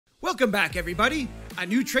Welcome back, everybody. A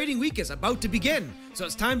new trading week is about to begin, so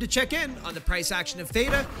it's time to check in on the price action of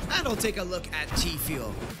Theta, and I'll take a look at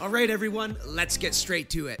Tfuel. All right, everyone, let's get straight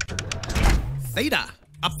to it. Theta,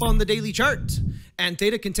 up on the daily chart. And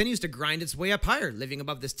Theta continues to grind its way up higher, living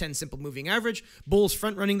above this 10 simple moving average. Bulls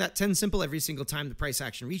front running that 10 simple every single time the price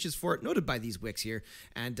action reaches for it, noted by these wicks here.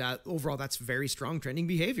 And overall, that's very strong trending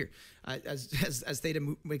behavior as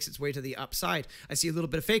Theta makes its way to the upside. I see a little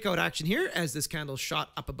bit of fake out action here as this candle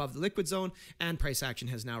shot up above the liquid zone, and price action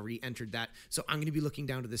has now re-entered that. So I'm going to be looking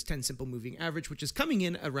down to this 10 simple moving average, which is coming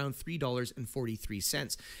in around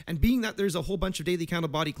 $3.43. And being that there's a whole bunch of daily candle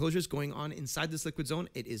body closures going on inside this liquid zone,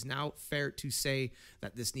 it is now fair to say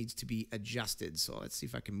that this needs to be adjusted. So let's see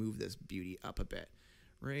if I can move this beauty up a bit.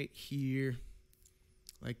 Right here,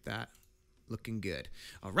 like that. Looking good.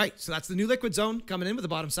 All right, so that's the new liquid zone coming in with the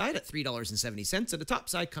bottom side at $3.70 and the top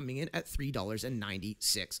side coming in at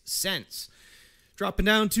 $3.96. Dropping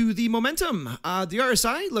down to the momentum. The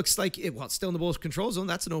RSI looks like it's still in the bullish control zone.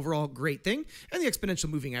 That's an overall great thing. And the exponential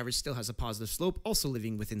moving average still has a positive slope, also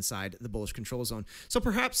living within inside the bullish control zone. So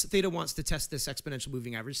perhaps Theta wants to test this exponential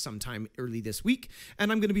moving average sometime early this week.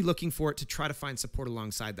 And I'm going to be looking for it to try to find support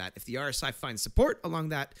alongside that. If the RSI finds support along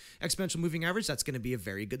that exponential moving average, that's going to be a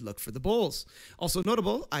very good look for the bulls. Also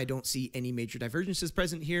notable, I don't see any major divergences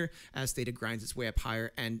present here as Theta grinds its way up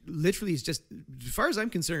higher. And literally is just, as far as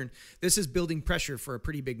I'm concerned, this is building pressure for a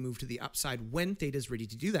pretty big move to the upside when Theta is ready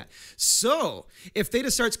to do that. So if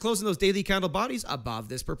Theta starts closing those daily candle bodies above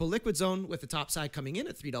this purple liquid zone with the top side coming in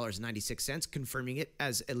at $3.96, confirming it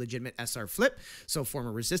as a legitimate SR flip, so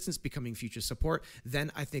former resistance becoming future support,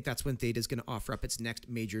 then I think that's when Theta is going to offer up its next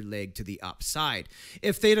major leg to the upside.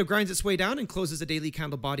 If Theta grinds its way down and closes a daily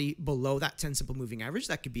candle body below that 10 simple moving average,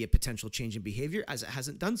 that could be a potential change in behavior as it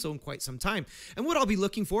hasn't done so in quite some time. And what I'll be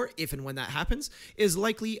looking for, if and when that happens, is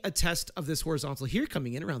likely a test of this horizontal here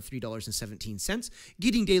coming in around $3.17,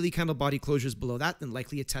 getting daily candle body closures below that, then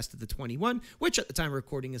likely a test of the 21, which at the time of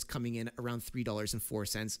recording is coming in around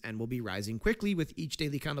 $3.04 and will be rising quickly with each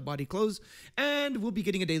daily candle body close. And we'll be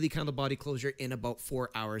getting a daily candle body closure in about 4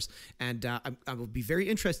 hours. And I will be very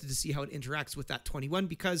interested to see how it interacts with that 21,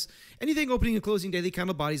 because anything opening and closing daily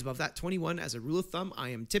candle bodies above that 21, as a rule of thumb, I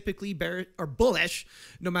am typically bearish or bullish,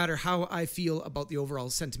 no matter how I feel about the overall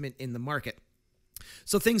sentiment in the market.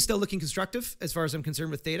 So things still looking constructive as far as I'm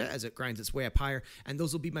concerned with Theta as it grinds its way up higher. And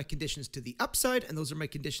those will be my conditions to the upside, and those are my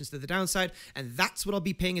conditions to the downside. And that's what I'll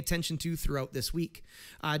be paying attention to throughout this week.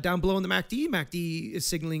 Down below in the MACD is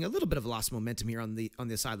signaling a little bit of lost momentum here on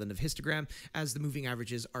this island of histogram as the moving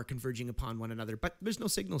averages are converging upon one another. But there's no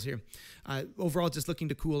signals here. Overall, just looking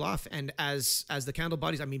to cool off. And as the candle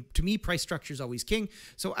bodies, I mean, to me, price structure is always king.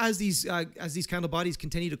 So as these candle bodies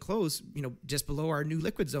continue to close, just below our new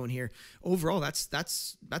liquid zone here, overall, that's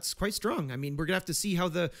quite strong. I mean, we're gonna have to see how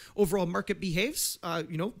the overall market behaves. As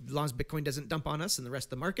long as Bitcoin doesn't dump on us and the rest of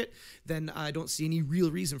the market, then I don't see any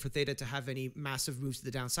real reason for Theta to have any massive moves to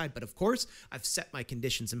the downside. But of course, I've set my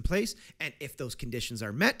conditions in place, and if those conditions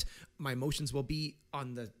are met, my emotions will be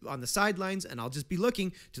on the sidelines, and I'll just be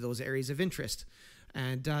looking to those areas of interest.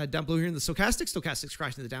 And down below here in the stochastics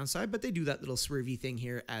crashing to the downside, but they do that little swervy thing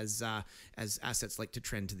here as assets like to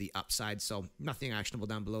trend to the upside. So nothing actionable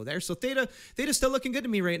down below there. So Theta's still looking good to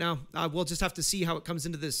me right now. We'll just have to see how it comes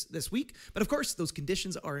into this week. But of course, those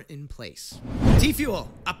conditions are in place. Tfuel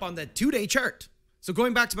up on the 2-day chart. So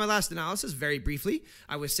going back to my last analysis very briefly,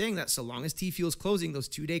 I was saying that so long as Tfuel is closing those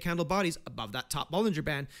 2-day candle bodies above that top Bollinger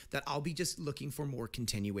Band, that I'll be just looking for more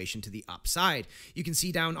continuation to the upside. You can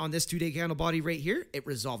see down on this 2-day candle body right here, it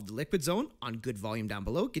resolved the liquid zone on good volume down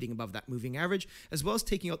below, getting above that moving average, as well as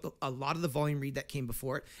taking out a lot of the volume read that came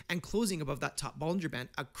before it and closing above that top Bollinger Band,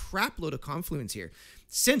 a crap load of confluence here.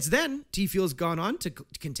 Since then, Tfuel has gone on to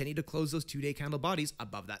continue to close those 2-day candle bodies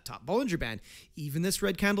above that top Bollinger Band. Even this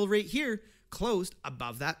red candle right here closed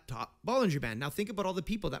above that top Bollinger Band. Now think about all the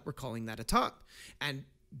people that were calling that a top and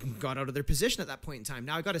got out of their position at that point in time.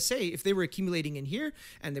 Now I got to say, if they were accumulating in here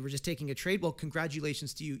and they were just taking a trade, well,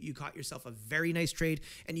 congratulations to you. You caught yourself a very nice trade,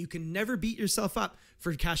 and you can never beat yourself up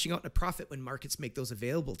for cashing out in a profit when markets make those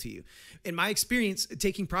available to you. In my experience,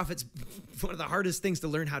 taking profits one of the hardest things to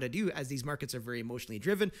learn how to do, as these markets are very emotionally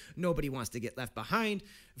driven. Nobody wants to get left behind.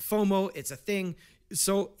 FOMO, it's a thing.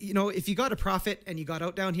 So, if you got a profit and you got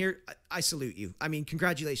out down here, I salute you. I mean,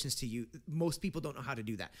 congratulations to you. Most people don't know how to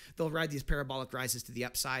do that. They'll ride these parabolic rises to the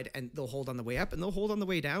upside, and they'll hold on the way up, and they'll hold on the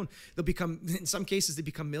way down. They'll become, in some cases, they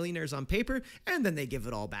become millionaires on paper, and then they give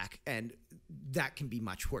it all back. And that can be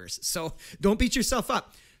much worse. So don't beat yourself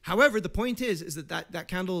up. However, the point is that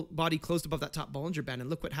candle body closed above that top Bollinger Band, and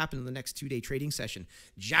look what happened in the next 2-day trading session.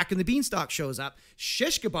 Jack and the Beanstalk shows up,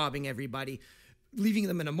 shish kebabbing everybody. leaving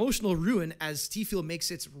them an emotional ruin as Tfuel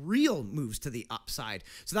makes its real moves to the upside.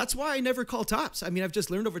 So that's why I never call tops. I mean, I've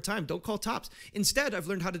just learned over time, don't call tops. Instead, I've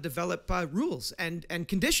learned how to develop rules and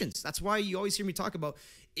conditions. That's why you always hear me talk about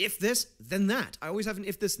if this, then that. I always have an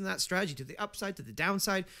if this and that strategy to the upside, to the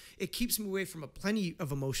downside. It keeps me away from a plenty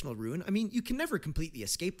of emotional ruin. I mean, you can never completely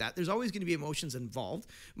escape that. There's always going to be emotions involved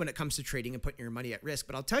when it comes to trading and putting your money at risk.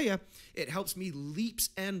 But I'll tell you, it helps me leaps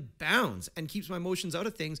and bounds and keeps my emotions out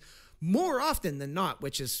of things more often than not,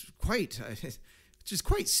 which is quite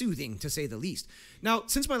soothing to say the least. Now,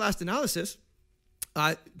 since my last analysis,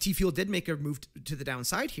 Tfuel did make a move to the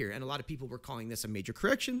downside here, and a lot of people were calling this a major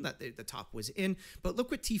correction, that the top was in. But look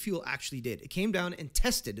what Tfuel actually did. It came down and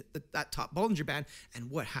tested that top Bollinger Band, and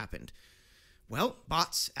what happened? Well,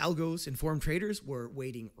 bots, algos, informed traders were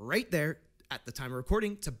waiting right there at the time of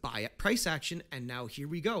recording to buy at price action, and now here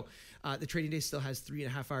we go. The trading day still has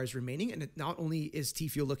 3.5 hours remaining, and not only is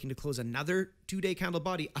Tfuel looking to close another 2-day candle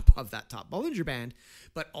body above that top Bollinger Band,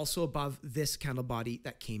 but also above this candle body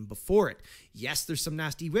that came before it. Yes, there's some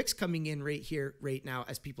nasty wicks coming in right here, right now,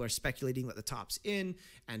 as people are speculating that the top's in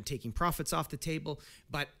and taking profits off the table,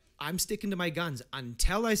 but I'm sticking to my guns.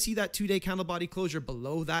 Until I see that 2-day candle body closure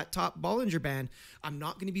below that top Bollinger Band, I'm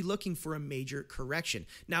not going to be looking for a major correction.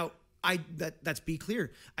 Now, let's be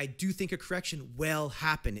clear. I do think a correction will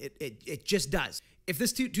happen. It just does. If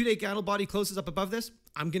this two-day candle body closes up above this,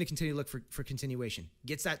 I'm going to continue to look for continuation.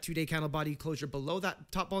 Gets that 2-day candle body closure below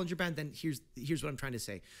that top Bollinger Band, then here's what I'm trying to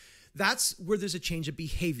say. That's where there's a change of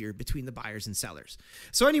behavior between the buyers and sellers.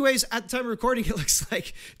 So anyways, at the time of recording, it looks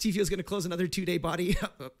like Tfuel is going to close another 2-day body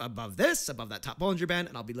above that top Bollinger Band,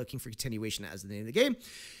 and I'll be looking for continuation as the name of the game.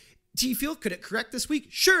 Tfuel, could it correct this week?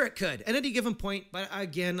 Sure it could, at any given point. But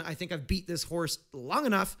again, I think I've beat this horse long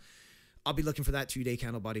enough. I'll be looking for that 2-day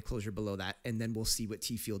candle body closure below that, and then we'll see what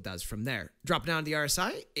Tfuel does from there. Dropping down to the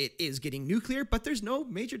RSI, it is getting nuclear, but there's no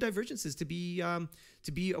major divergences to be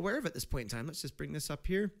aware of at this point in time. Let's just bring this up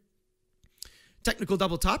here. Technical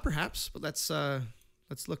double top, perhaps, but let's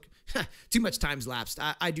look. Too much time's lapsed.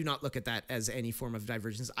 I do not look at that as any form of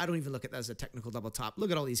divergence. I don't even look at that as a technical double top. Look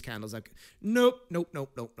at all these candles. Like, nope.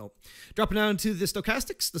 Dropping down to the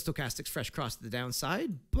stochastics. The stochastics fresh cross to the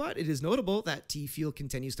downside, but it is notable that Tfuel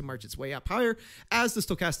continues to march its way up higher as the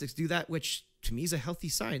stochastics do that, which to me is a healthy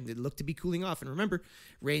sign. They look to be cooling off. And remember,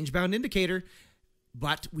 range-bound indicator,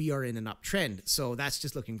 but we are in an uptrend, so that's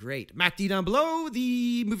just looking great. MACD down below,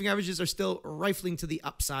 the moving averages are still rifling to the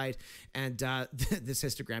upside, and this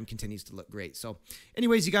histogram continues to look great. So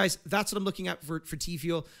anyways, you guys, that's what I'm looking at for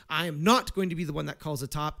Tfuel. I am not going to be the one that calls a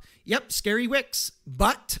top. Yep, scary wicks,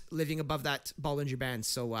 but living above that Bollinger Band,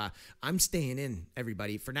 so I'm staying in,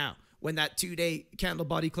 everybody, for now. When that 2-day candle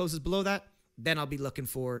body closes below that, then I'll be looking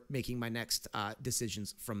for making my next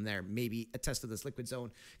decisions from there. Maybe a test of this liquid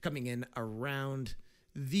zone coming in around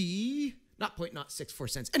the not 0.64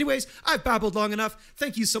 cents. Anyways, I've babbled long enough.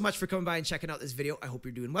 Thank you so much for coming by and checking out this video. I hope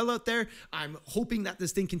you're doing well out there. I'm hoping that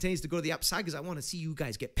this thing continues to go to the upside because I want to see you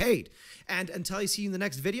guys get paid. And until I see you in the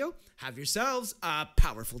next video, have yourselves a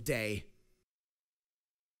powerful day.